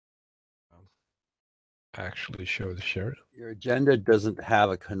actually show the share. Your agenda doesn't have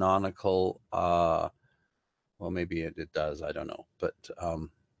a canonical, well, maybe it does, I don't know, but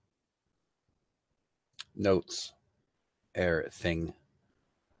notes error thing.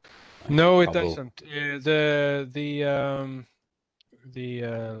 No, it doesn't. Give me a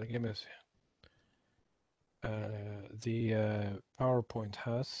second. The PowerPoint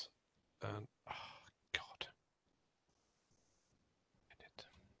has, and oh God, edit.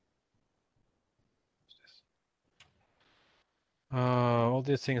 What's this? All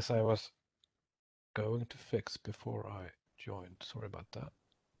these things I was going to fix before I joined. Sorry about that.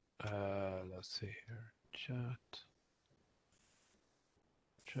 Let's see here. Chat.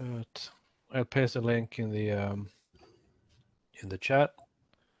 I'll paste a link in the chat.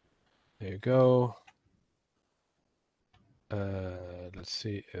 There you go. Let's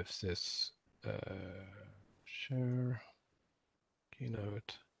see if this share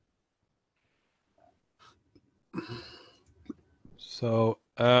keynote. So,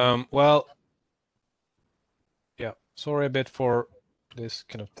 well, yeah, sorry a bit for this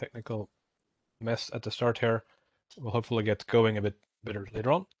kind of technical mess at the start here. We'll hopefully get going a bit better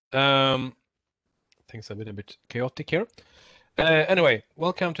later on. Things have been a bit chaotic here. Anyway,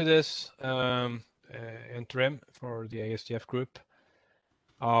 welcome to this interim for the ASDF group.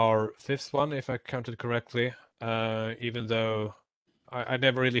 Our fifth one, if I counted correctly, even though I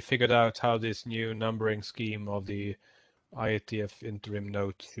never really figured out how this new numbering scheme of the IETF interim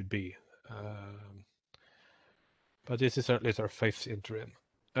note should be. But this is at least our fifth interim.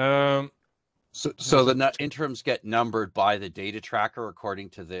 So the interims get numbered by the data tracker according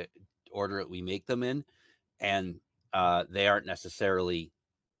to the order that we make them in, and they don't necessarily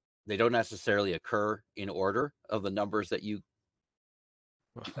occur in order of the numbers that you.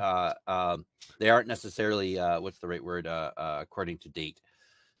 They aren't necessarily what's the right word according to date.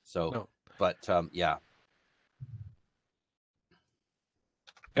 So, no. But yeah.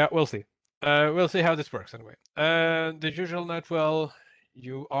 Yeah, we'll see. We'll see how this works anyway. The usual note, well,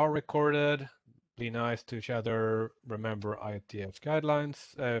 you are recorded. Be nice to each other. Remember IETF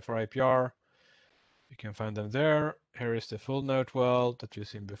guidelines for IPR. You can find them there. Here is the full note well that you've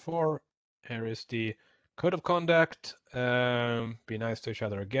seen before. Here is the code of conduct. Be nice to each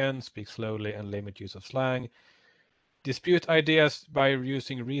other again. Speak slowly and limit use of slang. Dispute ideas by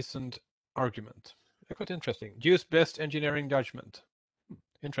using reasoned argument. Quite interesting. Use best engineering judgment.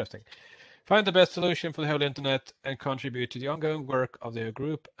 Interesting. Find the best solution for the whole internet and contribute to the ongoing work of the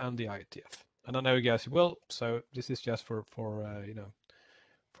group and the IETF. And I know you guys will, so this is just for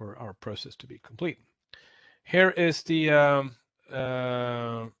our process to be complete. Here is the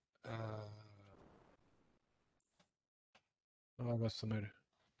what's the matter?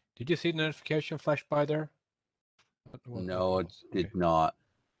 Did you see the notification flash by there? No, it did not.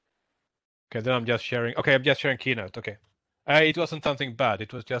 Okay, then I'm just sharing. Okay, I'm just sharing Keynote. Okay. It wasn't something bad.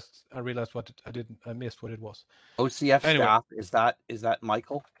 It was just I realized I missed what it was. OCF anyway. Staff is that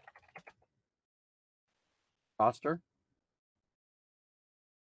Michael Foster?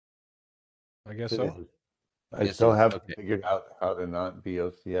 I guess so. I still haven't figured out how to not be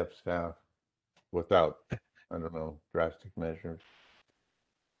OCF staff without, I don't know, drastic measures.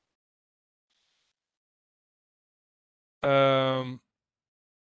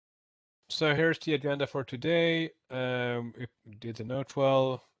 So here's the agenda for today. We did the note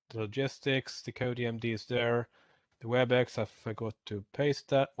well, the logistics, the code EMD is there. The WebEx, I forgot to paste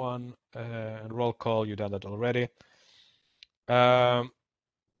that one. And roll call, you done that already.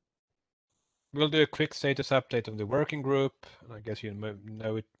 We'll do a quick status update on the working group. I guess you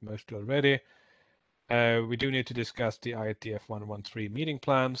know it mostly already. We do need to discuss the IETF 113 meeting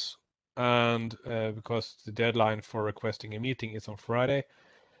plans. And because the deadline for requesting a meeting is on Friday.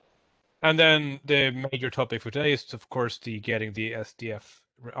 And then the major topic for today is, of course, getting the SDF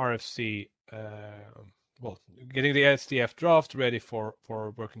RFC, getting the SDF draft ready for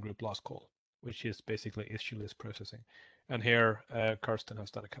working group last call, which is basically issue list processing. And here, Karsten has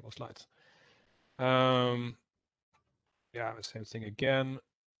done a couple of slides. Yeah, same thing again.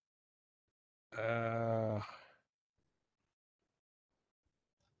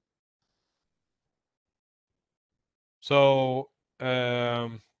 So,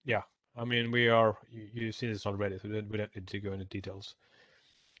 yeah. I mean, you see this already, so we don't need to go into details.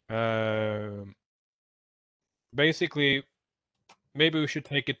 Basically, maybe we should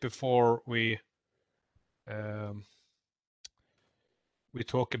take it before we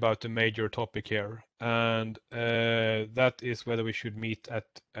talk about the major topic here, and that is whether we should meet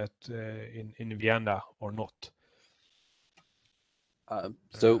in Vienna or not.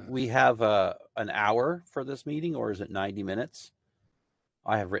 So we have an hour for this meeting, or is it 90 minutes?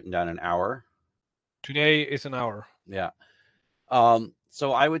 I have written down an hour. Today is an hour. Yeah.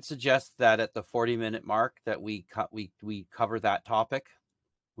 So I would suggest that at the 40-minute mark that we cover that topic,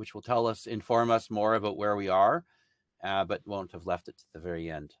 which will inform us more about where we are, but won't have left it to the very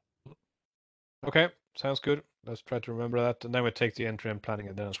end. Okay, sounds good. Let's try to remember that, and then we take the interim planning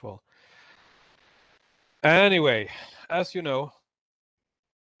and then as well. Anyway, as you know,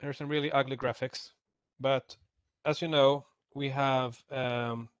 there's some really ugly graphics, but as you know, we have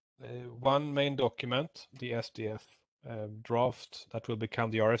one main document, the ASDF draft, that will become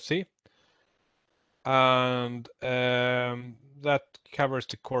the RFC, and that covers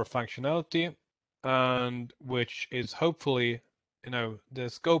the core functionality, and which is hopefully, the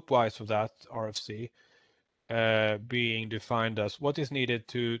scope-wise of that RFC being defined as what is needed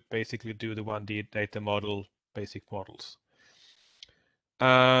to basically do the 1D data model basic models.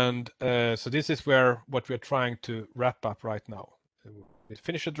 And so this is what we're trying to wrap up right now. We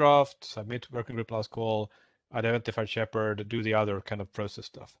finish a draft, submit working group last call, identify shepherd, do the other kind of process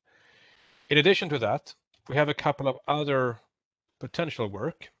stuff. In addition to that, we have a couple of other potential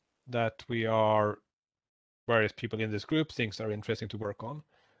work that various people in this group thinks are interesting to work on.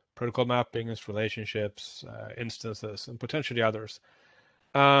 Protocol mappings, relationships, instances, and potentially others.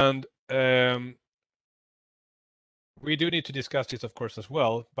 And we do need to discuss this, of course, as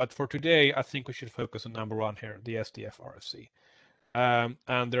well. But for today, I think we should focus on number one here, the ASDF RFC.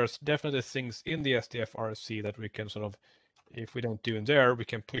 And there's definitely things in the ASDF RFC that we can sort of, if we don't do in there, we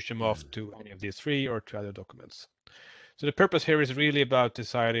can push them off to any of these three or to other documents. So the purpose here is really about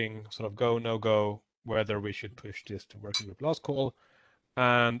deciding sort of go, no go, whether we should push this to working group last call,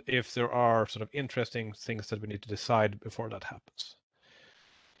 and if there are sort of interesting things that we need to decide before that happens.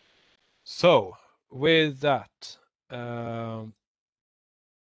 So with that,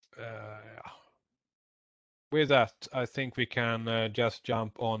 I think we can just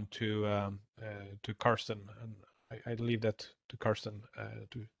jump on to Carsten, and I leave that to Carsten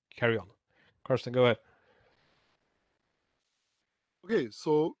to carry on. Carsten, go ahead. Okay,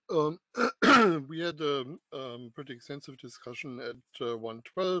 so we had a pretty extensive discussion at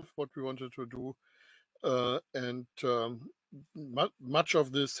 112, what we wanted to do, and much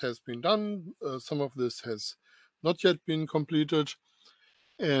of this has been done. Some of this has not yet been completed.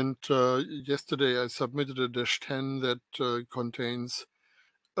 And yesterday I submitted a -10 that contains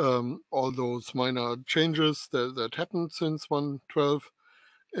all those minor changes that happened since 112.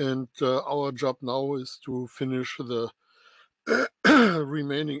 And our job now is to finish the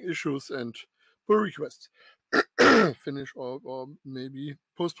remaining issues and pull requests. Finish or maybe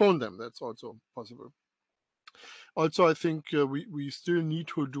postpone them. That's also possible. Also, I think we still need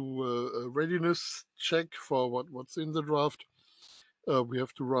to do a readiness check for what's in the draft. We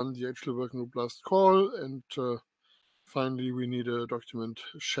have to run the actual working group last call, and finally we need a document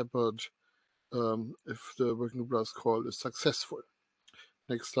shepherd if the working group last call is successful.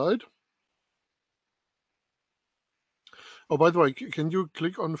 Next slide. Oh, by the way, can you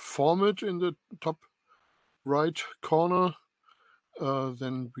click on format in the top right corner?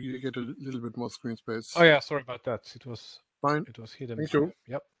 Then we get a little bit more screen space. Oh yeah, sorry about that. It was fine. It was hidden. Thank you.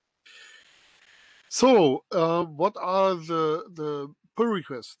 Yep. So, what are the pull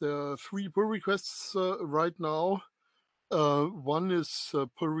requests? There are 3 pull requests right now. One is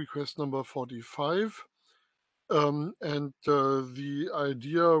pull request number 45. And the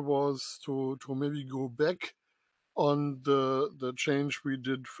idea was to maybe go back on the change we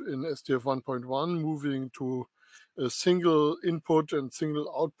did in SDF 1.1, moving to a single input and single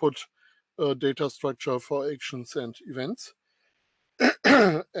output data structure for actions and events.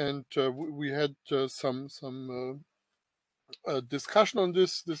 And we had some discussion on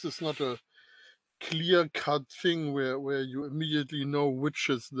this. This is not a clear-cut thing where you immediately know which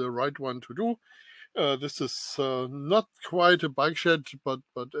is the right one to do. This is not quite a bike shed, but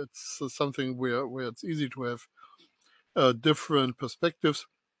it's something where it's easy to have different perspectives.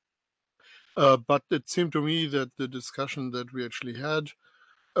 But it seemed to me that the discussion that we actually had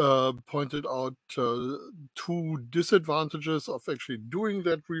pointed out 2 disadvantages of actually doing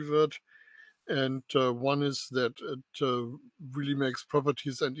that revert. And one is that it really makes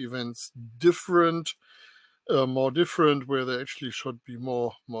properties and events different, more different, where they actually should be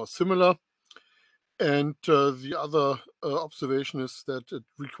more similar. And the other observation is that it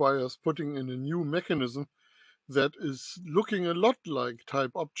requires putting in a new mechanism that is looking a lot like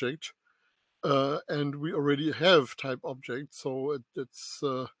type object. And we already have type object, so it's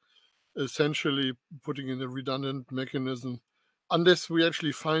essentially putting in a redundant mechanism. Unless we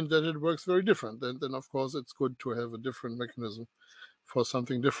actually find that it works very different, then of course it's good to have a different mechanism for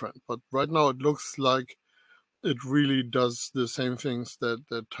something different. But right now it looks like it really does the same things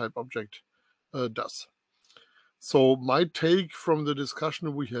that type object does. So my take from the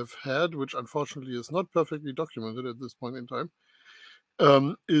discussion we have had, which unfortunately is not perfectly documented at this point in time,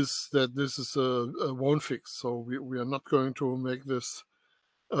 is that this is a won't fix. So we are not going to make this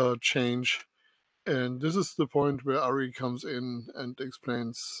change. And this is the point where Ari comes in and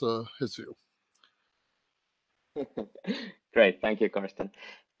explains his view. Great, thank you, Karsten.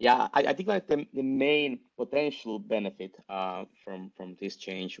 Yeah, I think like the main potential benefit from this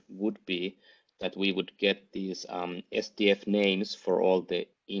change would be that we would get these SDF names for all the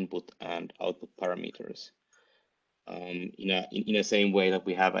input and output parameters. In the same way that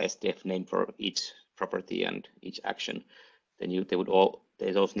we have a SDF name for each property and each action, then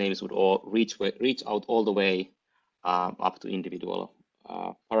those names would all reach out all the way up to individual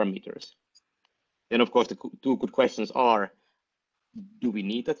parameters. Then, of course, the two good questions are: do we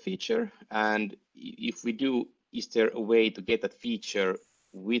need that feature? And if we do, is there a way to get that feature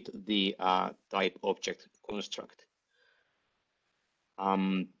with the type object construct?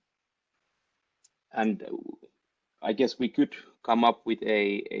 And I guess we could come up with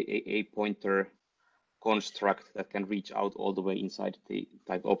a pointer construct that can reach out all the way inside the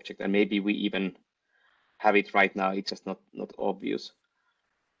type object. And maybe we even have it right now. It's just not obvious.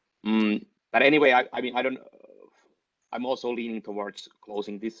 But anyway, I mean, I'm also leaning towards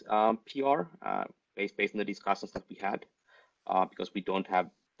closing this PR based on the discussions that we had, because we don't have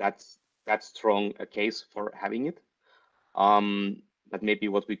that strong a case for having it. But maybe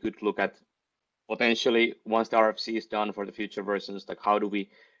what we could look at potentially once the RFC is done for the future versions, like how do we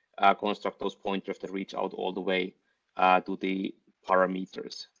construct those pointers that reach out all the way to the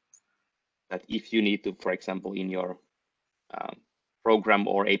parameters? That if you need to, for example, in your program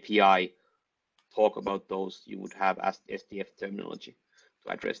or API, talk about those, you would have SDF terminology to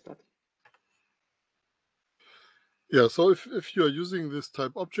address that. Yeah, so if you are using this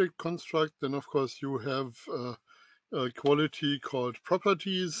type object construct, then of course you have a quality called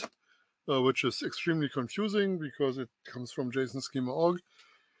properties, which is extremely confusing because it comes from JSON schema.org.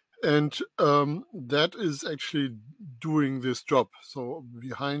 And that is actually doing this job. So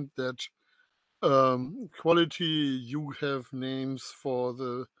behind that quality, you have names for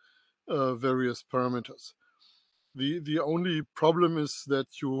the various parameters. The only problem is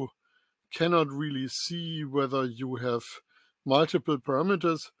that you cannot really see whether you have multiple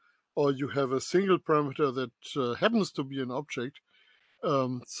parameters or you have a single parameter that happens to be an object.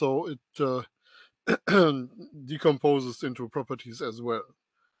 So it decomposes into properties as well.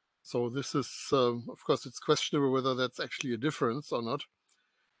 So this is, of course, it's questionable whether that's actually a difference or not.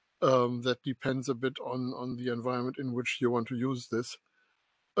 That depends a bit on the environment in which you want to use this.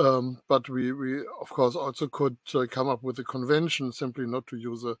 But we of course also could come up with a convention simply not to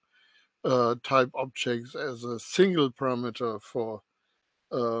use a type object as a single parameter for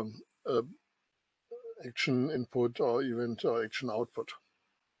action input or event or action output.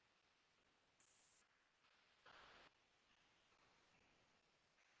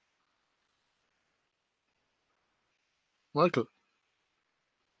 Michael.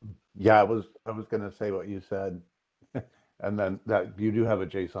 Yeah, I was going to say what you said, and then that you do have a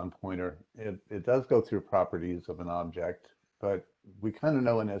JSON pointer. It does go through properties of an object, but we kind of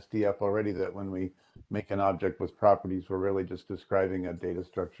know in SDF already that when we make an object with properties, we're really just describing a data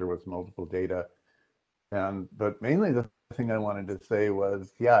structure with multiple data. But mainly the thing I wanted to say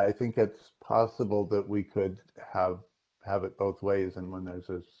was, yeah, I think it's possible that we could have it both ways, and when there's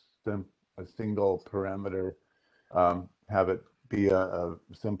a single parameter, have it be a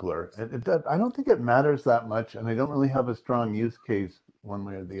simpler. I don't think it matters that much, and I don't really have a strong use case one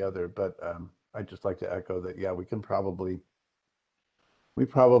way or the other. But I'd just like to echo that. Yeah, we probably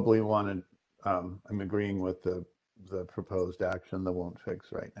want to. I'm agreeing with the proposed action, the won't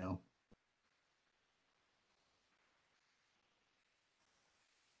fix right now.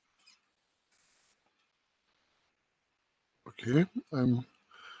 Okay, I'm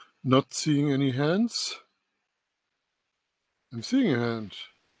not seeing any hands. I'm seeing a hand.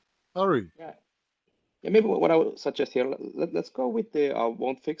 Ari. Yeah, maybe what I would suggest here, let's go with the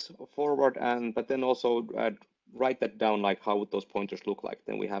won't fix forward, but then also write that down, like how would those pointers look like.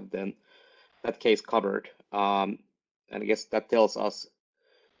 Then we have that case covered. And I guess that tells us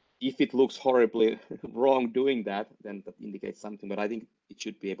if it looks horribly wrong doing that, then that indicates something. But I think it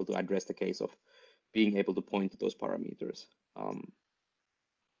should be able to address the case of being able to point to those parameters.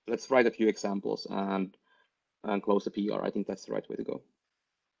 Let's write a few examples and close the PR. I think that's the right way to go.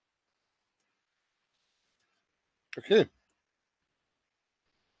 Okay.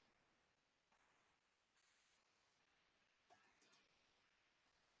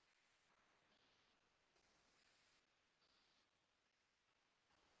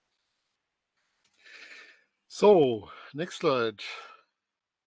 So, next slide.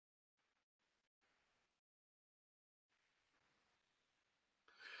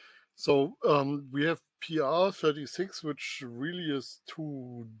 So we have PR 36, which really is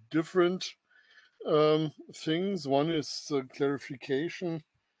two different things. One is a clarification,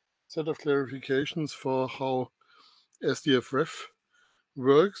 set of clarifications for how SDF-Ref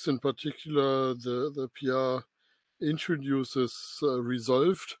works. In particular, the PR introduces a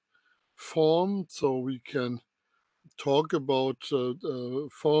resolved form, so we can talk about a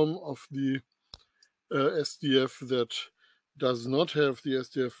form of the SDF that does not have the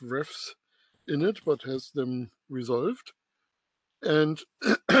SDF refs in it, but has them resolved. And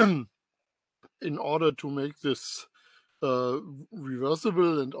in order to make this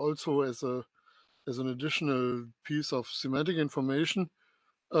reversible and also as an additional piece of semantic information,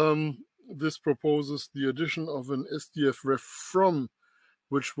 this proposes the addition of an SDF ref from,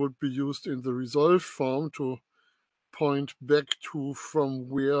 which would be used in the resolved form to point back to from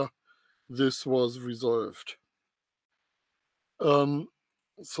where this was resolved.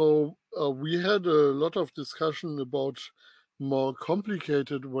 So we had a lot of discussion about more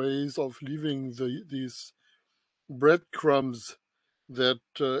complicated ways of leaving these breadcrumbs that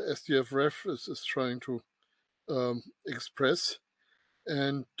SDF-Ref is trying to express.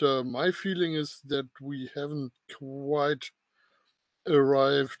 And my feeling is that we haven't quite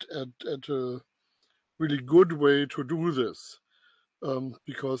arrived at a really good way to do this.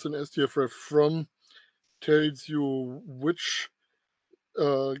 Because an SDF-Ref from tells you which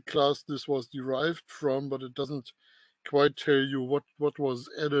class this was derived from, but it doesn't quite tell you what was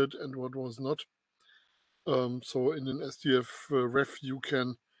added and what was not. So in an SDF ref, you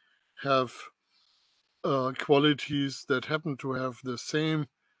can have qualities that happen to have the same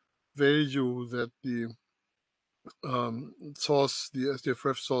value that the source, the SDF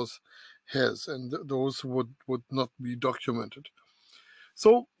ref source, has, and those would not be documented.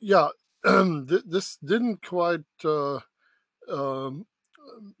 So yeah, this didn't quite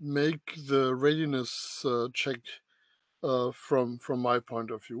make the readiness check from my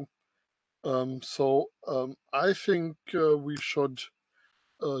point of view. So I think we should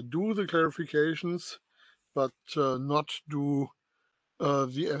do the clarifications, but not do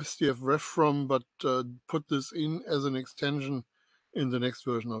the SDF ref from, but put this in as an extension in the next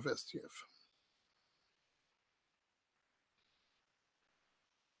version of SDF.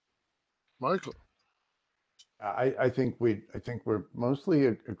 Michael. I think we're mostly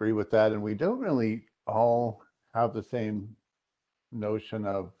agree with that, and we don't really all have the same notion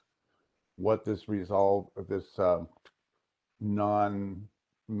of what this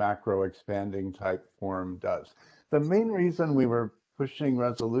non-macro expanding type form does. The main reason we were pushing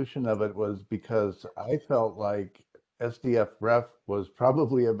resolution of it was because I felt like SDF ref was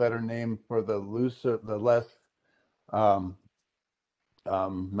probably a better name for the less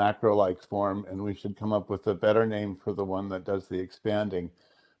macro-like form, and we should come up with a better name for the one that does the expanding.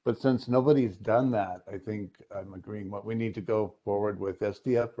 But since nobody's done that, I think I'm agreeing what we need to go forward with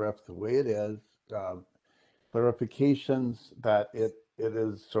SDF ref the way it is, clarifications that it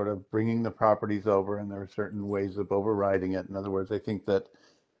is sort of bringing the properties over, and there are certain ways of overriding it. In other words, I think that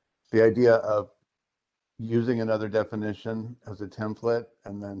the idea of using another definition as a template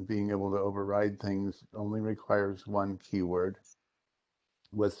and then being able to override things only requires one keyword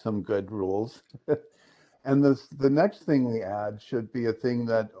with some good rules. And the next thing we add should be a thing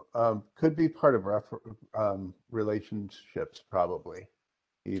that could be part of relationships, probably,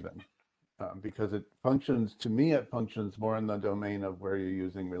 even. Because it functions, to me, it functions more in the domain of where you're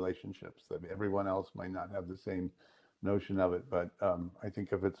using relationships. That everyone else might not have the same notion of it, but I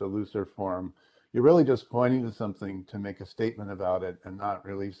think if it's a looser form, you're really just pointing to something to make a statement about it and not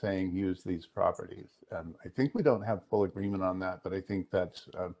really saying use these properties. I think we don't have full agreement on that, but I think that's,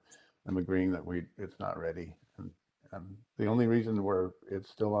 I'm agreeing that it's not ready. And the only reason it's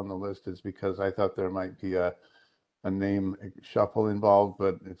still on the list is because I thought there might be a name shuffle involved,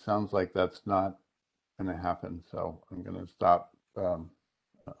 but it sounds like that's not going to happen. So I'm going to stop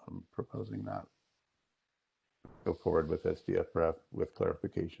proposing that. Go forward with SDF ref with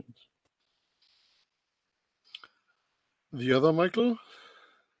clarifications. The other, Michael?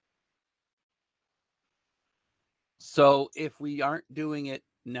 So if we aren't doing it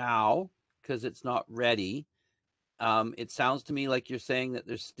now because it's not ready, it sounds to me like you're saying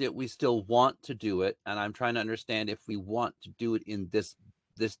that we still want to do it, and I'm trying to understand if we want to do it in this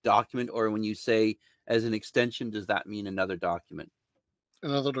document, or when you say as an extension, does that mean another document?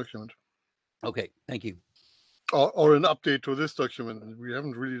 Another document. Okay, thank you. Or an update to this document. We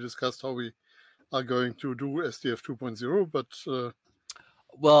haven't really discussed how we are going to do SDF 2.0, but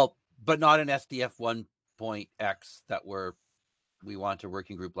well, but not an SDF 1.0 point X that we want a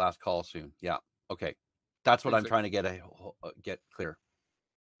working group last call soon. Yeah. Okay. That's what I'm trying to get clear.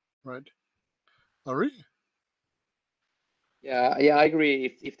 Right. Ari? Yeah, I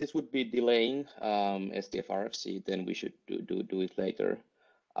agree. If this would be delaying SDF RFC, then we should do it later.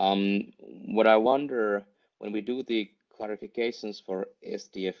 What I wonder when we do the clarifications for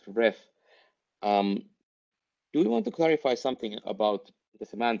SDF ref, do we want to clarify something about the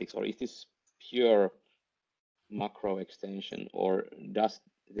semantics, or is this pure macro extension, or does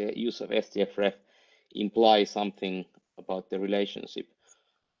the use of SDF ref imply something about the relationship?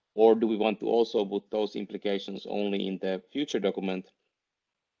 Or do we want to also put those implications only in the future document,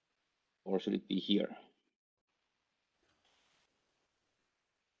 or should it be here?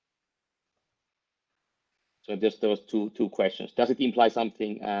 So just those two questions. Does it imply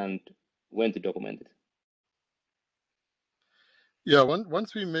something, and when to document it? Yeah,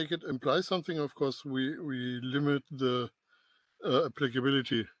 once we make it imply something, of course, we limit the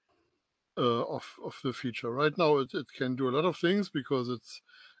applicability of the feature. Right now, it can do a lot of things because it's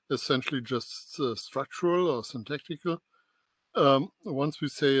essentially just structural or syntactical. Once we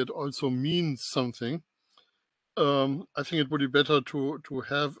say it also means something, I think it would be better to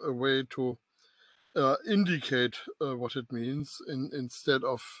have a way to indicate what it means instead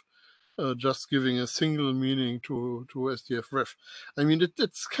of just giving a single meaning to SDF ref. I mean,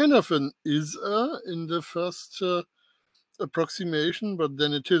 it's kind of an in the first approximation, but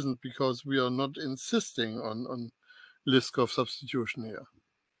then it isn't because we are not insisting on Liskov substitution here.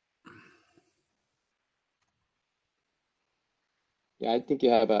 Yeah, I think you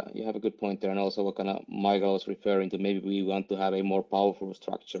have a good point there, and also what kind of Michael was referring to. Maybe we want to have a more powerful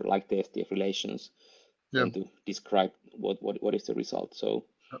structure like the SDF relations, than to describe what is the result. So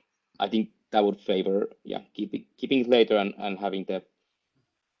I think that would favor keeping it later and having the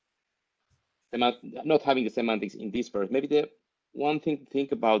not having the semantics in this verse. Maybe the one thing to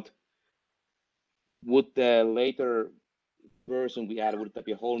think about, would the later version we add, would that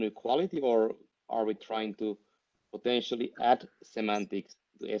be a whole new quality, or are we trying to potentially add semantics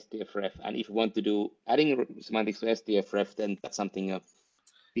to SDF-ref? And if we want to do adding semantics to SDF-ref, then that's something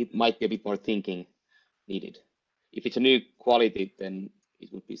it might be a bit more thinking needed. If it's a new quality, then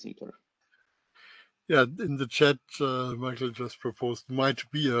it would be simpler. Yeah, in the chat, Michael just proposed might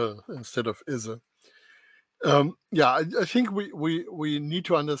be a instead of is a. Yeah, I think we need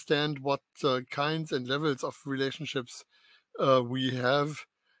to understand what kinds and levels of relationships we have,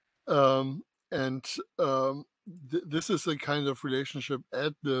 and this is a kind of relationship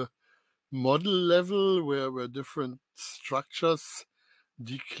at the model level where different structures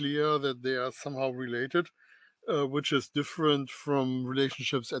declare that they are somehow related, which is different from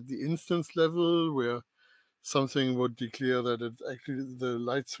relationships at the instance level where something would declare that it's actually the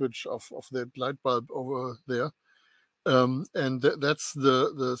light switch of that light bulb over there. And that's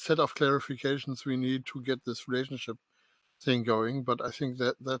the set of clarifications we need to get this relationship thing going. But I think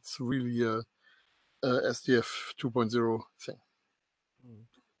that's really a SDF 2.0 thing.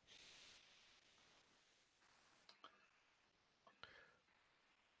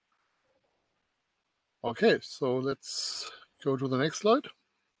 Okay, so let's go to the next slide.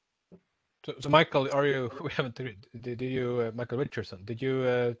 So Michael, we haven't, did you, Michael Richardson, did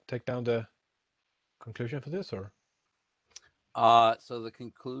you take down the conclusion for this, or? So the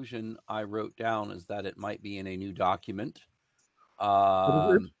conclusion I wrote down is that it might be in a new document.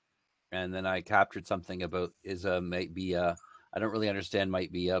 And then I captured something about might be a, I don't really understand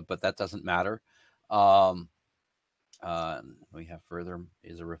might be a, but that doesn't matter. We have further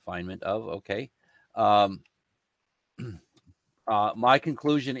is a refinement of, okay. My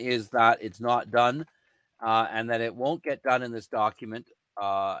conclusion is that it's not done, and that it won't get done in this document,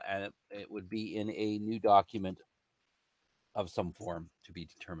 and it would be in a new document of some form to be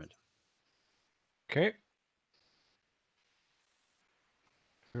determined. Okay.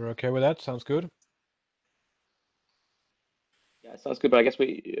 You're okay with that? Sounds good. Yeah, it sounds good, but I guess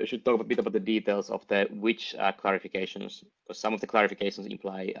we should talk a bit about the details of which clarifications, because some of the clarifications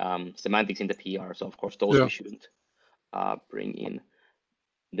imply semantics in the PR, so of course those we shouldn't bring in.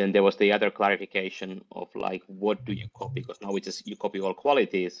 Then there was the other clarification of like, what do you copy? Because now it's just you copy all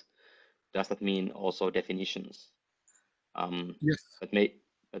qualities. Does that mean also definitions? Yes. But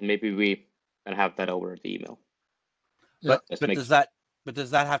maybe we can have that over the email. But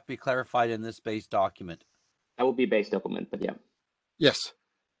does that have to be clarified in this base document? That would be base document, but yeah. Yes.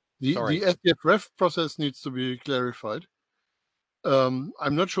 The SDF ref process needs to be clarified. I'm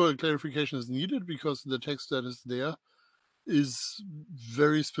not sure a clarification is needed because the text that is there is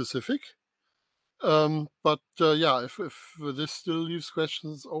very specific. But yeah, if this still leaves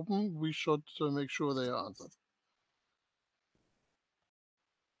questions open, we should make sure they are answered.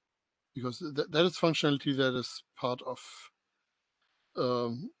 Because that is functionality that is part of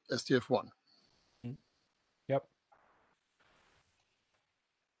SDF1. Yep.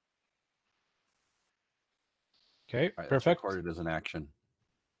 Okay, All right, that's perfect. recorded as an action.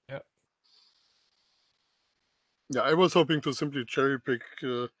 Yeah. Yeah, I was hoping to simply cherry pick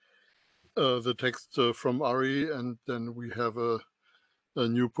the text from Ari, and then we have a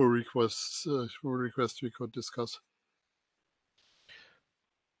new pull request we could discuss.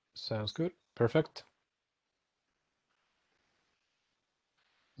 Sounds good. Perfect.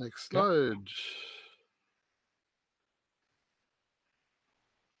 Next Okay. slide.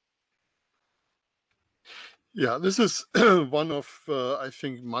 Yeah, this is one of, I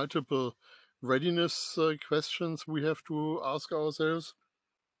think, multiple readiness questions we have to ask ourselves.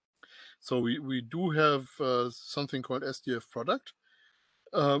 So we do have something called SDF product,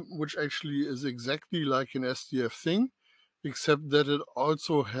 which actually is exactly like an SDF thing, except that it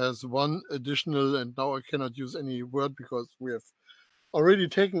also has one additional, and now I cannot use any word because we have already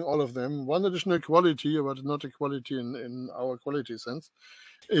taken all of them, one additional quality, but not a quality in our quality sense,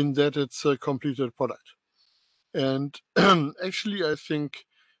 in that it's a completed product. And actually, I think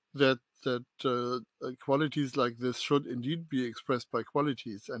that qualities like this should indeed be expressed by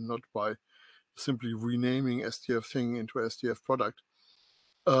qualities and not by simply renaming SDF thing into SDF product,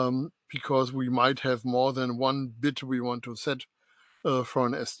 because we might have more than one bit we want to set for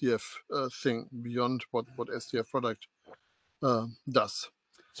an SDF thing beyond what SDF product does.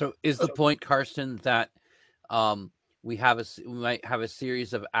 So is the point, Karsten, that we might have a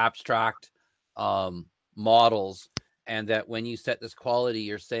series of abstract models, and that when you set this quality,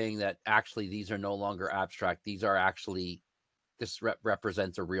 you're saying that actually these are no longer abstract; these are actually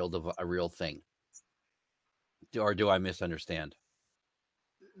represents a real thing. Or do I misunderstand?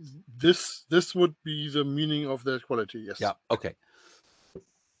 This would be the meaning of that quality, yes. Yeah. Okay.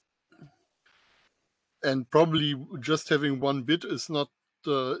 And probably just having one bit is not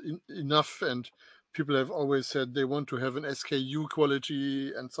enough, and people have always said they want to have an SKU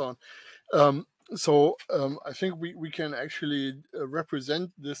quality and so on. So I think we can actually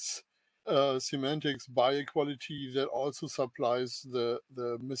represent this semantics by a quality that also supplies the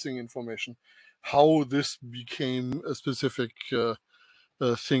missing information, how this became a specific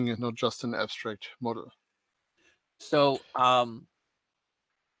thing and not just an abstract model. So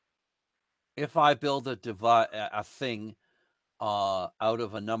if I build a thing out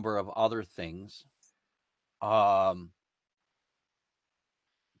of a number of other things,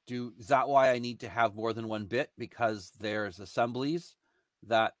 is that why I need to have more than one bit? Because there's assemblies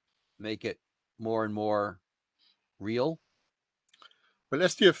that make it more and more real? Well,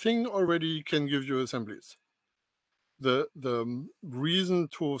 SDF thing already can give you assemblies. The reason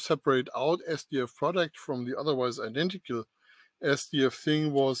to separate out SDF product from the otherwise identical SDF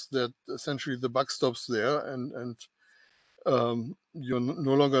thing was that essentially the bug stops there, and you're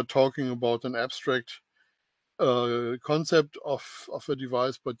no longer talking about an abstract concept of a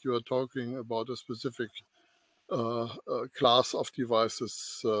device, but you are talking about a specific class of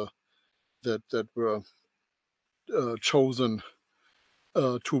devices that were chosen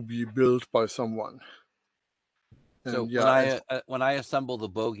to be built by someone. So And yeah, when I assemble the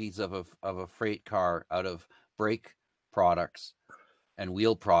bogies of a freight car out of brake products and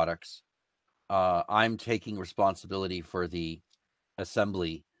wheel products, I'm taking responsibility for the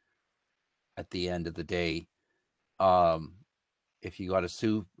assembly at the end of the day. If you got to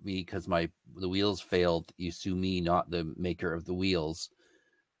sue me because the wheels failed, you sue me, not the maker of the wheels.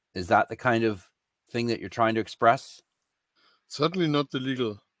 Is that the kind of thing that you're trying to express? certainly not the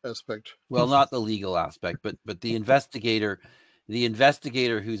legal aspect. Well, not the legal aspect, but the investigator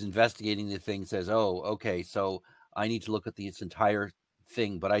who's investigating the thing says, "Oh, okay, so I need to look at this entire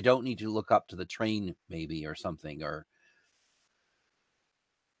thing, but I don't need to look up to the train, maybe, or something." Or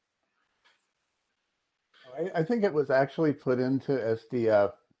I think it was actually put into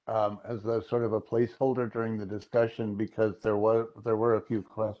SDF as a sort of a placeholder during the discussion because there were a few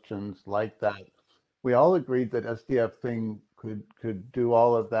questions like that. We all agreed that SDF thing could do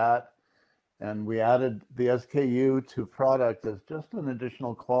all of that, and we added the SKU to product as just an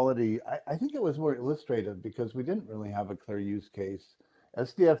additional quality. I think it was more illustrative because we didn't really have a clear use case.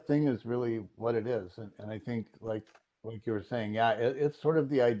 SDF thing is really what it is, and I think like you were saying, yeah, it's sort of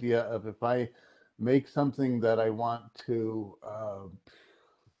the idea of if I make something that I want to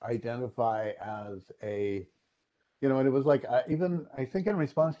identify as a, and it was like even I think in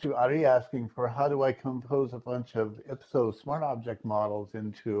response to Ari asking for how do I compose a bunch of Ipsos smart object models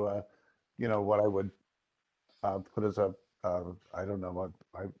into what I would put as a, I don't know,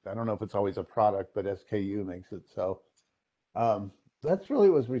 I don't know if it's always a product, but SKU makes it so. That's really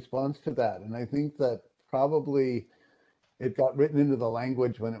was response to that. And I think that probably it got written into the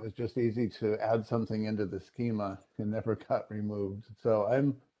language when it was just easy to add something into the schema and never got removed. So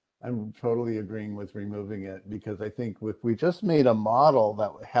I'm totally agreeing with removing it, because I think if we just made a model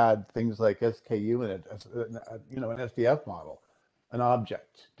that had things like SKU in it, an SDF model, an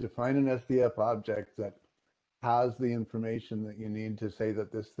object, define an SDF object that has the information that you need to say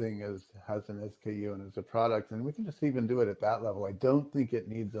that this thing has an SKU and is a product, and we can just even do it at that level. I don't think it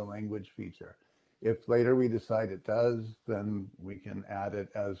needs a language feature. If later we decide it does, then we can add it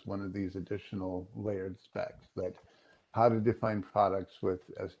as one of these additional layered specs, that how to define products with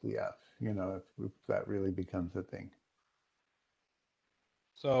SDF, if that really becomes a thing.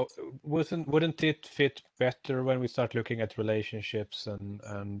 So wouldn't it fit better when we start looking at relationships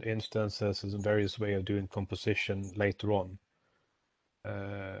and instances as various way of doing composition later on?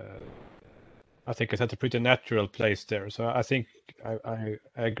 I think it's at a pretty natural place there. So I think I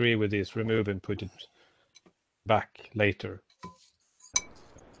agree with this, remove and put it back later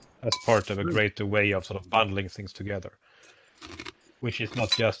as part of a greater way of sort of bundling things together, which is not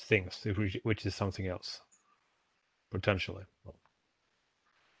just things, which is something else, potentially.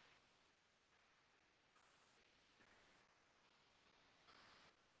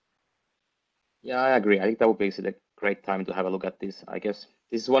 Yeah, I agree. I think that would be a great time to have a look at this. I guess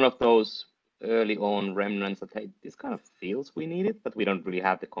this is one of those early on remnants that, hey, this kind of feels we need it, but we don't really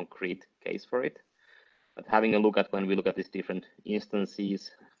have the concrete case for it. But having a look at when we look at these different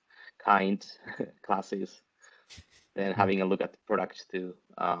instances, kinds, classes, then having a look at the products to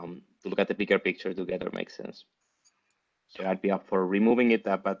look at the bigger picture together makes sense. So I'd be up for removing it,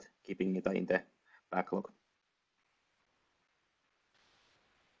 but keeping it in the backlog.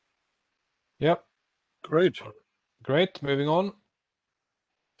 Yep. Great. Great. Moving on.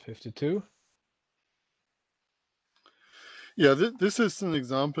 52. Yeah, this is an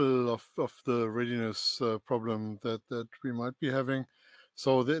example of the readiness problem that we might be having.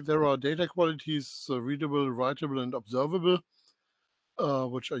 So there are data qualities, readable, writable, and observable,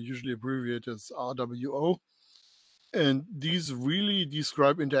 which are usually abbreviated as RWO. And these really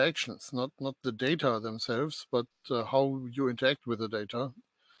describe interactions, not the data themselves, but how you interact with the data,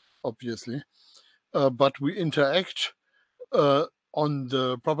 obviously. But we interact on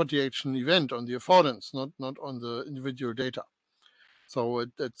the property action event, on the affordance, not on the individual data. So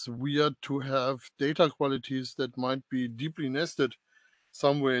it's weird to have data qualities that might be deeply nested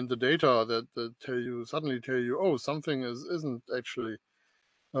somewhere in the data that suddenly tell you, oh, something isn't actually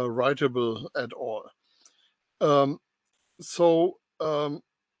writable at all.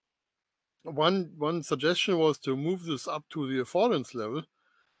 One suggestion was to move this up to the affordance level,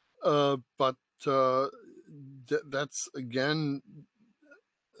 but that's again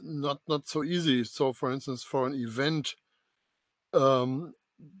not so easy. So, for instance, for an event,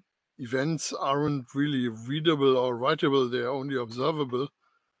 events aren't really readable or writable; they are only observable.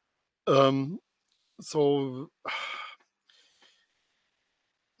 So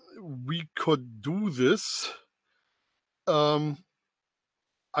we could do this.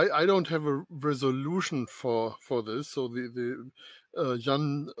 I don't have a resolution for this. So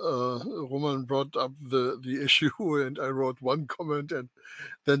Jan Roman brought up the issue, and I wrote one comment, and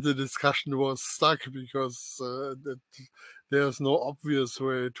then the discussion was stuck because there's no obvious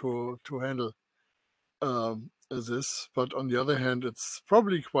way to handle this. But on the other hand, it's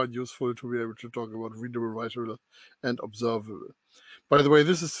probably quite useful to be able to talk about readable, writable, and observable. By the way,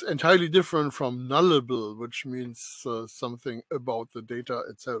 this is entirely different from nullable, which means something about the data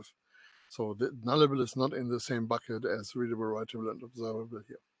itself. So the nullable is not in the same bucket as readable, writable, and observable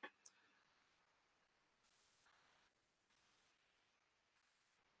here.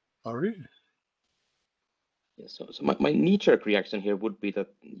 Ari? Yeah, so my knee-jerk reaction here would be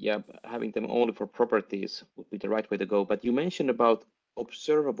that, yeah, having them only for properties would be the right way to go. But you mentioned about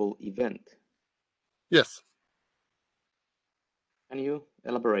observable event. Yes. Can you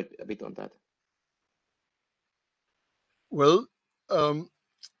elaborate a bit on that? Well,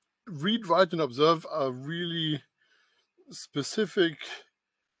 read, write, and observe are really specific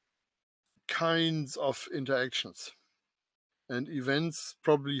kinds of interactions. And events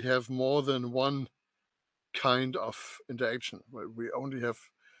probably have more than one kind of interaction. We only have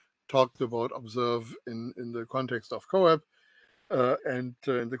talked about observe in the context of CoAP, and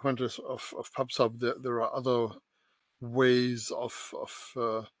in the context of PubSub, there are other ways of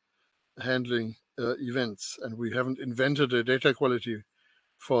handling events, and we haven't invented a data quality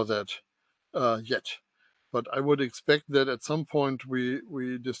for that yet. But I would expect that at some point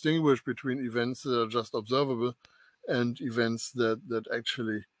we distinguish between events that are just observable and events that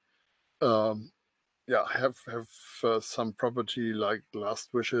actually have some property like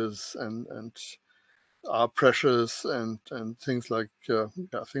last wishes and are precious and things like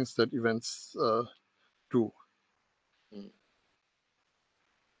things that events do.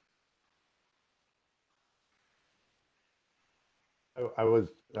 I was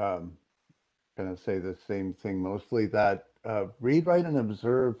going to say the same thing, mostly that read, write, and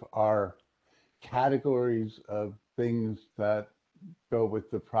observe are categories of things that go with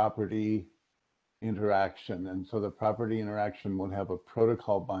the property interaction. And so the property interaction will have a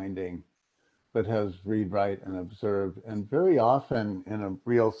protocol binding that has read, write, and observe. And very often in a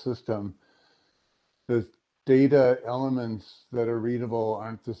real system, the data elements that are readable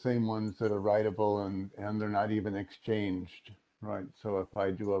aren't the same ones that are writable, and they're not even exchanged, right? So if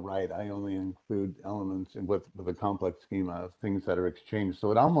I do a write, I only include elements with a complex schema of things that are exchanged. So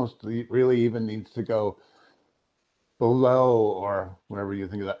it almost really even needs to go below, or wherever you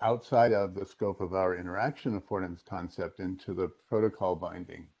think of it, outside of the scope of our interaction affordance concept into the protocol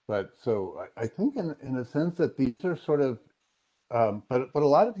binding. But so I think in a sense that these are sort of, but a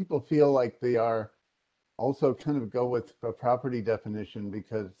lot of people feel like they are also kind of go with a property definition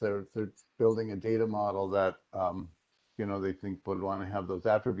because they're building a data model that they think would want to have those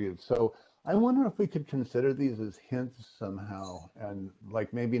attributes. So I wonder if we could consider these as hints somehow, and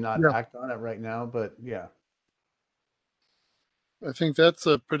like maybe not act on it right now, but yeah. I think that's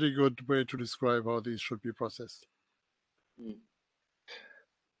a pretty good way to describe how these should be processed.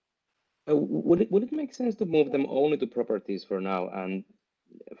 Would it make sense to move them only to properties for now, and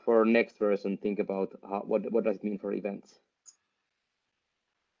for next version think about what does it mean for events?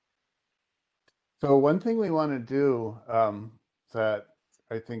 So one thing we want to do that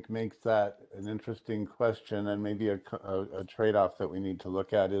I think makes that an interesting question, and maybe a trade-off that we need to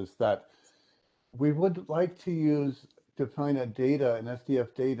look at, is that we would like to define an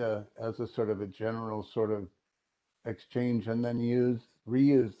SDF data, as a sort of a general sort of exchange, and then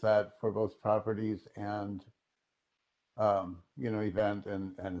reuse that for both properties and event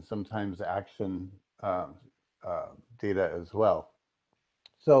and sometimes action data as well.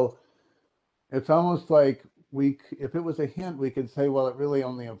 So it's almost like if it was a hint, we could say, well, it really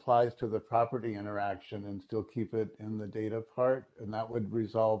only applies to the property interaction and still keep it in the data part, and that would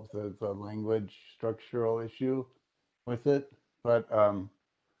resolve the language structural issue with it. But I'm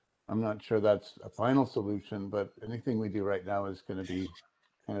not sure that's a final solution, but anything we do right now is going to be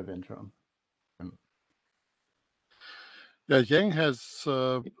kind of interim. Yeah, Yang has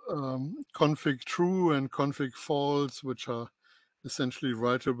config true and config false, which are essentially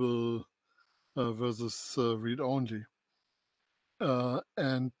writable versus read only.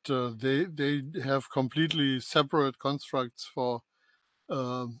 And they have completely separate constructs for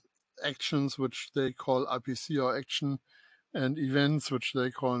actions, which they call IPC or action, and events, which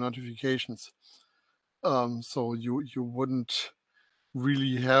they call notifications. So you wouldn't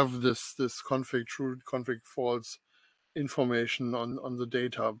really have this config true, config false information on the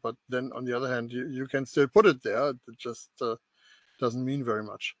data, but then on the other hand, you can still put it there. It just doesn't mean very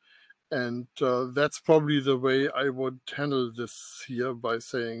much. And that's probably the way I would handle this here, by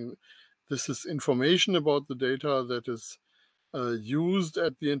saying this is information about the data that is used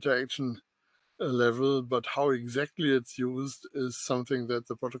at the interaction level, but how exactly it's used is something that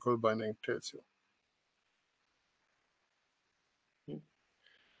the protocol binding tells you.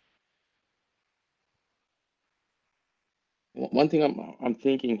 One thing I'm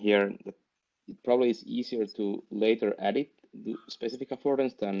thinking here, that it probably is easier to later add it to specific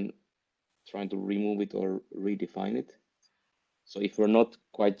affordance than trying to remove it or redefine it. So if we're not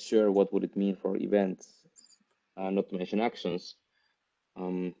quite sure what would it mean for events, not to mention actions,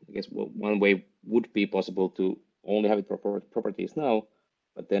 I guess one way would be possible to only have it for properties now,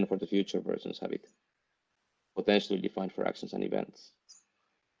 but then for the future versions have it potentially defined for actions and events.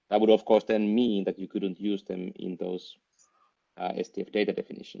 That would of course then mean that you couldn't use them in those SDF data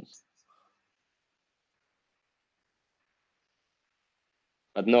definitions.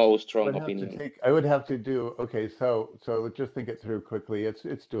 But no strong opinion. I would have to do, okay, so just think it through quickly. It's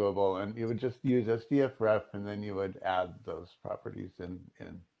doable, and you would just use SDF ref, and then you would add those properties in.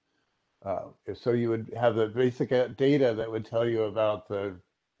 So you would have the basic data that would tell you about the,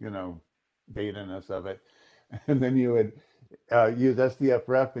 data-ness of it, and then you would use SDF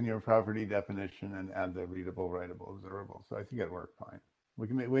ref in your property definition and add the readable, writable, observable. So I think it'd work fine. We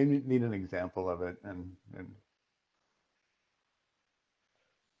need an example of it, and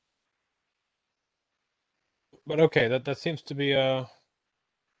But okay, that seems to be a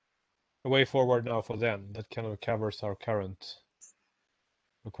a way forward now for them that kind of covers our current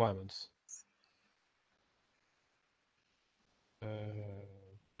requirements.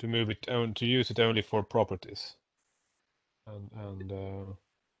 To move it to use it only for properties, and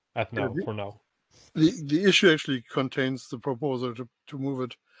at now for now. The issue actually contains the proposal to move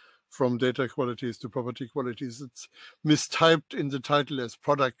it from data qualities to property qualities. It's mistyped in the title as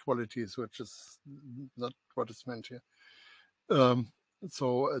product qualities, which is not what is meant here.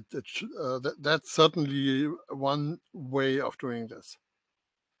 So that's certainly one way of doing this.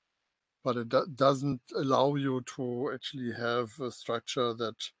 But it doesn't allow you to actually have a structure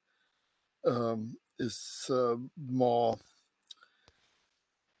that is more,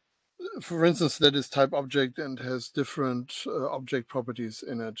 for instance, that is type object and has different object properties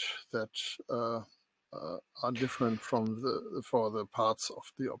in it that are different from for the parts of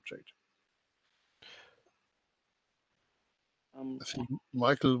the object. I think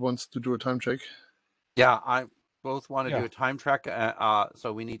Michael wants to do a time check. Yeah, I both want to Yeah. do a time track.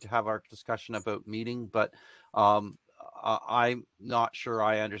 So we need to have our discussion about meeting, but I'm not sure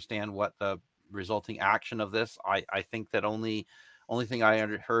I understand what the resulting action of this. I think that only thing I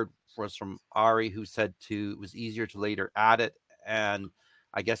heard was from Ari, who said it was easier to later add it, and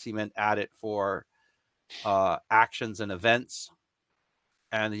I guess he meant add it for actions and events,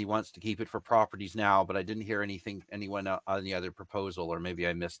 and he wants to keep it for properties now. But I didn't hear anyone on the other proposal, or maybe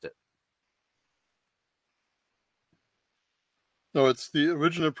I missed it. No, it's the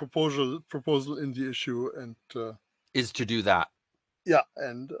original proposal in the issue, and is to do that. Yeah,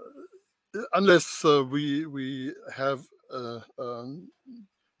 and unless we have a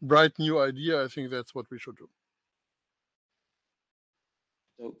bright new idea, I think that's what we should do.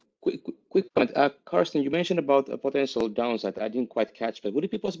 So quick point, Carsten, you mentioned about a potential downside. I didn't quite catch, but would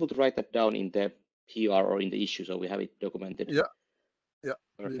it be possible to write that down in the PR or in the issue so we have it documented? Yeah,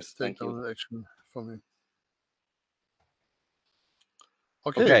 Perfect. please take Thank you. down action for me.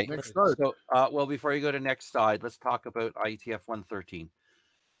 Okay, next slide. So, well, before you go to next slide, let's talk about IETF 113.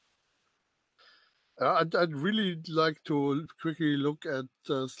 I'd really like to quickly look at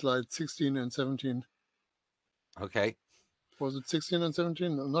slide 16 and 17. Okay. Was it 16 and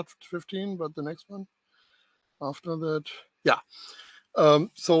 17? No, not 15, but the next one after that. Yeah.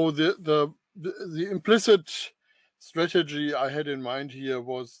 So the implicit strategy I had in mind here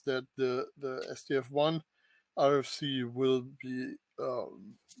was that the SDF1 RFC will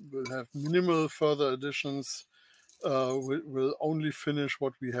have minimal further additions. We'll only finish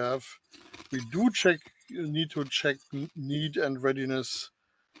what we have. We do need to check need and readiness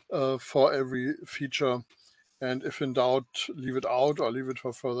for every feature, and if in doubt, leave it out or leave it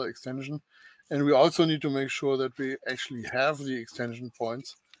for further extension. And we also need to make sure that we actually have the extension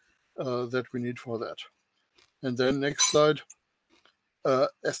points that we need for that. And then next slide,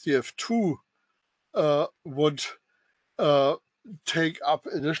 SDF2 would take up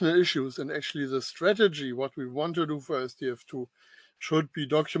additional issues, and actually the strategy, what we want to do for SDF2 should be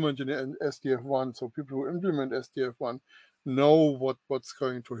documented in SDF1, so people who implement SDF1 know what's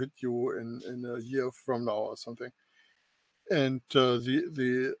going to hit you in a year from now or something. And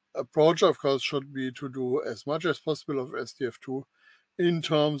the approach, of course, should be to do as much as possible of SDF2 in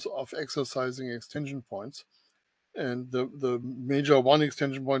terms of exercising extension points. And the major one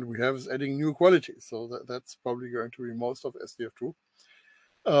extension point we have is adding new qualities. So that's probably going to be most of SDF2.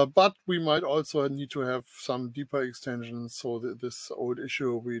 But we might also need to have some deeper extensions. So this old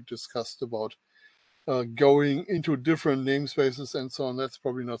issue we discussed about going into different namespaces and so on, that's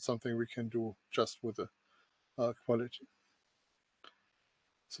probably not something we can do just with a quality.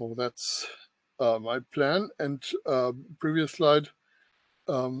 So that's my plan. And previous slide.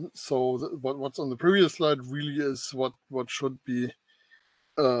 What's on the previous slide really is what should be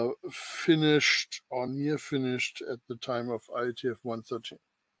finished or near finished at the time of IETF 113.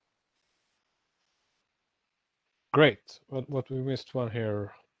 Great. What we missed one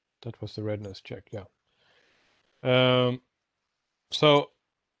here, that was the readiness check. Yeah. So,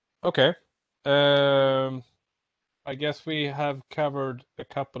 okay. I guess we have covered a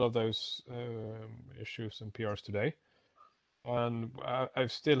couple of those issues and PRs today, and I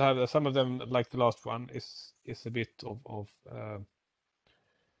still have some of them, like the last one, is a bit of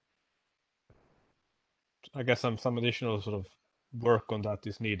I guess some additional sort of work on that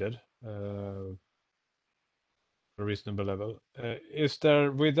is needed. A reasonable level. Is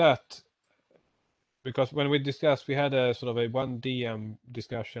there with that? Because when we discussed, we had a sort of a 1DM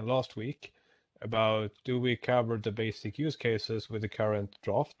discussion last week about do we cover the basic use cases with the current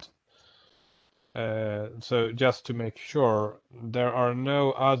draft? So just to make sure, there are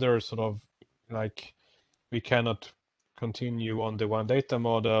no other sort of like we cannot continue on the one data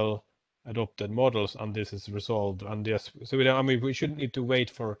model adopted models, and this is resolved. And yes, so we don't, I mean, we shouldn't need to wait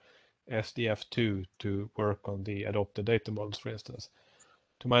for SDF2 to work on the adopted data models, for instance.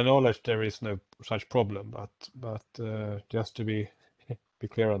 To my knowledge, there is no such problem, but just to be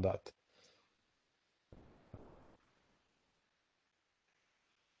clear on that.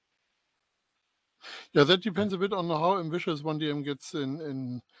 Yeah, that depends a bit on how ambitious 1DM gets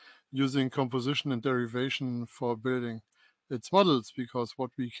in using composition and derivation for building its models, because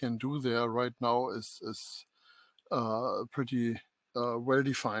what we can do there right now is pretty well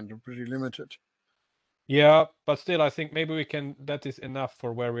defined and pretty limited. Yeah, but still, I think maybe we can. That is enough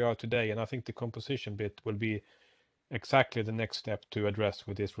for where we are today, and I think the composition bit will be exactly the next step to address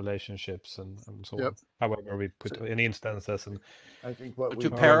with these relationships and so Yep. on. However, we put in instances and. I think what we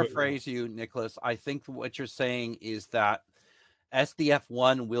To paraphrase you, Nicholas, I think what you're saying is that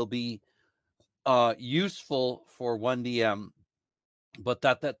SDF1 will be useful for 1DM, but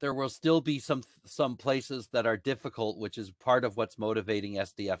that there will still be some places that are difficult, which is part of what's motivating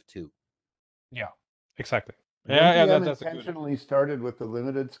SDF2. Yeah, exactly. 1DM that's intentionally started with the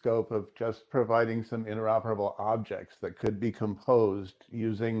limited scope of just providing some interoperable objects that could be composed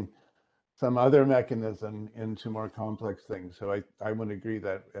using some other mechanism into more complex things. So I would agree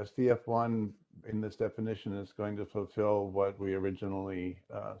that SDF1 in this definition is going to fulfill what we originally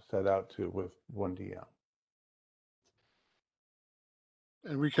set out to with 1DM.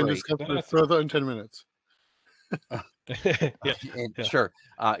 And we can Great. discuss this further in 10 minutes. Yeah. Sure,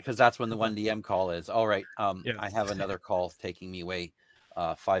 because that's when the 1DM call is. All right. Yeah. I have another call taking me away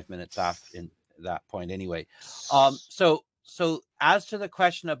 5 minutes after in that point anyway. So as to the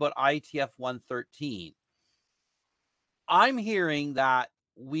question about IETF 113, I'm hearing that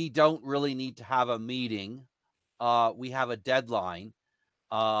we don't really need to have a meeting. We have a deadline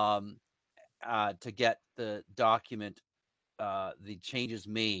to get the document, the changes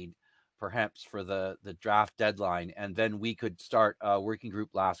made, perhaps for the draft deadline, and then we could start a working group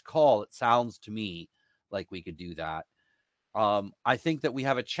last call. It sounds to me like we could do that. I think that we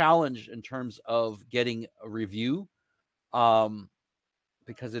have a challenge in terms of getting a review,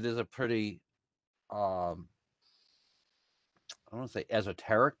 because it is a pretty, I don't want to say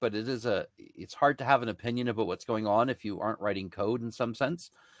esoteric, but it's hard to have an opinion about what's going on if you aren't writing code in some sense,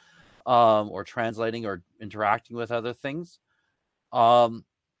 or translating or interacting with other things. I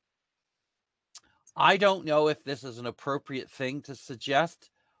don't know if this is an appropriate thing to suggest,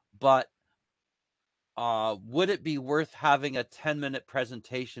 but would it be worth having a 10-minute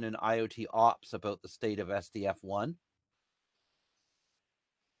presentation in IoT Ops about the state of SDF1?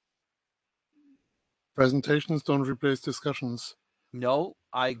 Presentations don't replace discussions. No,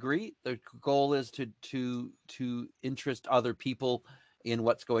 I agree. The goal is to interest other people in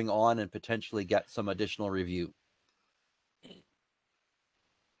what's going on and potentially get some additional review.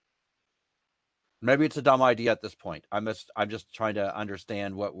 Maybe it's a dumb idea at this point. I'm just trying to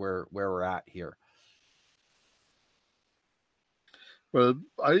understand where we're at here. Well,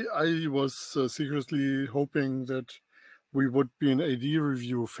 I was secretly hoping that we would be in AD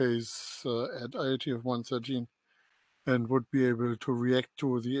review phase at IETF 113 and would be able to react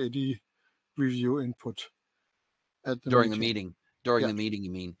to the AD review input at the during meeting. the meeting. During the meeting,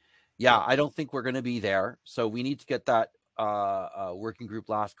 you mean? Yeah, I don't think we're going to be there. So we need to get that working group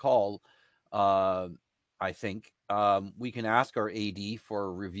last call. I think we can ask our AD for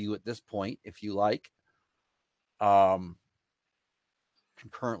a review at this point, if you like.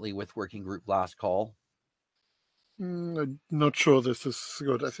 Concurrently with working group last call. I'm not sure this is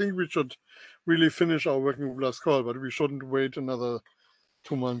good. I think we should really finish our working group last call, but we shouldn't wait another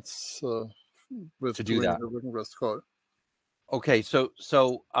 2 months with to do doing that. the working last call. Okay, so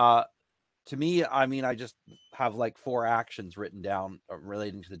to me, I mean, I just have like 4 actions written down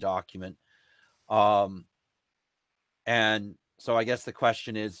relating to the document. And so I guess the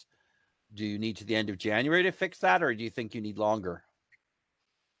question is, do you need to the end of January to fix that, or do you think you need longer?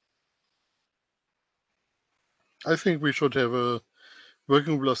 I think we should have a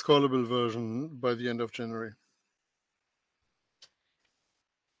working group last callable version by the end of January.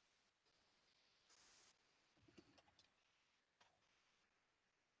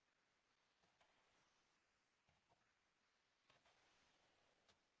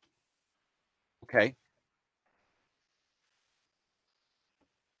 Okay.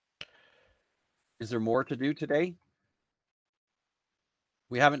 Is there more to do today?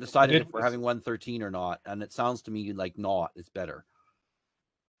 We haven't decided if we're having 113 or not, and it sounds to me like not is better.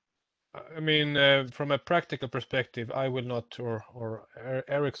 I mean, from a practical perspective, I will not, or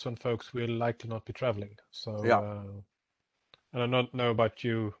Ericsson folks will likely not be traveling. So, yeah. And I don't know about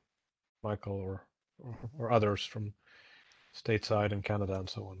you, Michael, or others from stateside in Canada and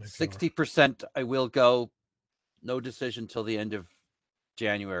so on. 60% I will go. No decision till the end of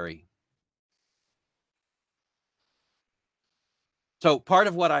January. So part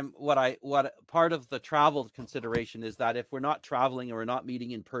of part of the travel consideration is that if we're not traveling or we're not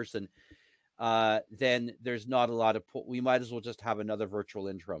meeting in person, then there's not a lot of. We might as well just have another virtual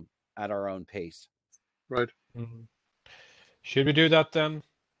interim at our own pace. Right. Mm-hmm. Should we do that then?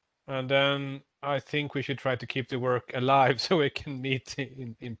 And then I think we should try to keep the work alive so we can meet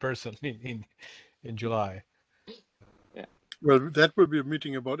in person in July. Yeah. Well, that will be a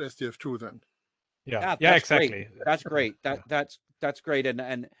meeting about SDF2 then. Yeah, exactly. Great. That's great. That's great.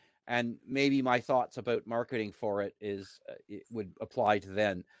 And maybe my thoughts about marketing for it it would apply to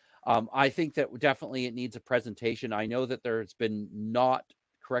then. I think that definitely it needs a presentation. I know that there's been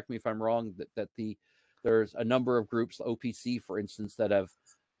correct me if I'm wrong, there's a number of groups, OPC for instance, that have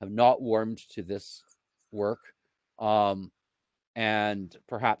not warmed to this work, and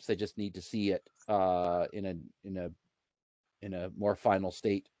perhaps they just need to see it in a more final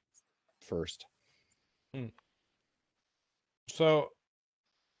state first. So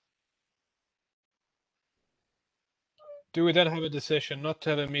do we then have a decision not to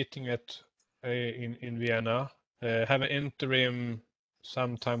have a meeting in Vienna, have an interim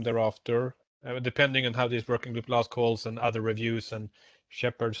sometime thereafter, depending on how these working group last calls and other reviews and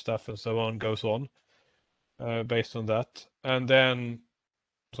Shepherd stuff and so on goes on, based on that, and then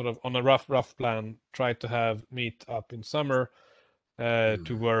sort of on a rough plan, try to have meet up in summer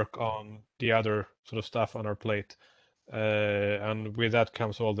to work on the other sort of stuff on our plate, and with that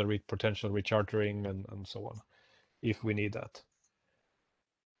comes all the potential rechartering and so on, if we need that.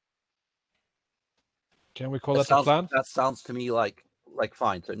 Can we call that a plan? That sounds to me like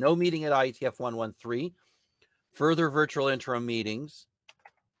fine. So no meeting at IETF 113, further virtual interim meetings.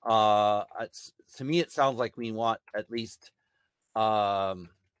 To me, it sounds like we want at least 2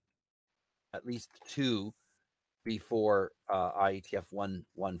 before IETF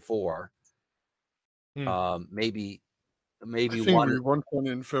 114. Maybe I think one. we want one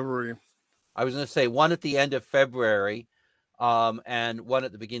in February. I was going to say one at the end of February, and one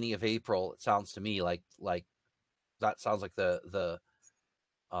at the beginning of April. It sounds to me like that sounds like the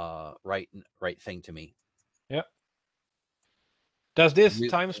right thing to me. Yeah. Does this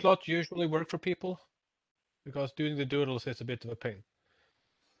time slot usually work for people? Because doing the doodles is a bit of a pain.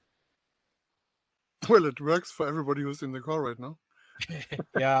 Well, it works for everybody who's in the call right now.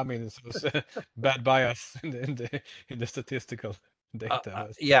 Yeah, I mean, it's bad bias in the statistical data.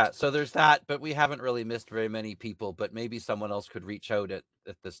 Yeah, so there's that, but we haven't really missed very many people. But maybe someone else could reach out at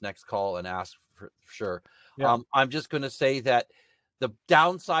this next call and ask for sure. Yeah. I'm just going to say that the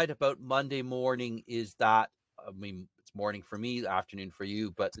downside about Monday morning is that, I mean, it's morning for me, afternoon for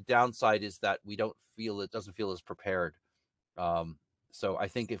you, but the downside is that it doesn't feel as prepared. So I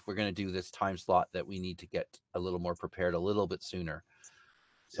think if we're going to do this time slot, that we need to get a little more prepared a little bit sooner.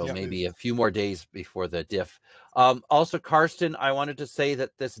 So maybe a few more days before the diff. Also, Karsten, I wanted to say that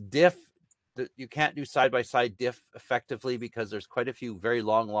this diff, that you can't do side-by-side diff effectively because there's quite a few very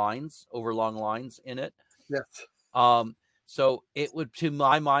long lines in it. Yes. So it would, to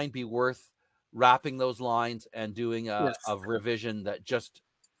my mind, be worth wrapping those lines and doing a revision that just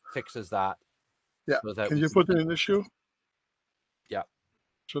fixes that. Yeah. So that can you put in an issue? Yeah.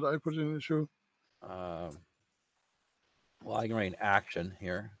 Should I put in an issue? Well, I can write an action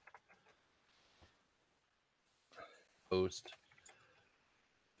here. Post.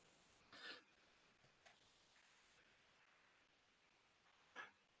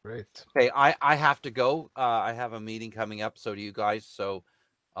 Great. Okay, I have to go. I have a meeting coming up. So do you guys. So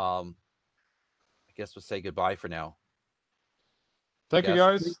I guess we'll say goodbye for now. Thank you,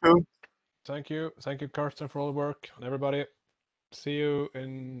 guys. Thank you. Thank you, Karsten, for all the work. And everybody, see you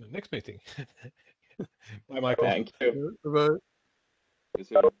in the next meeting. Bye, Michael. Thank you. Bye-bye. See you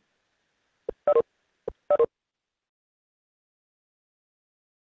soon.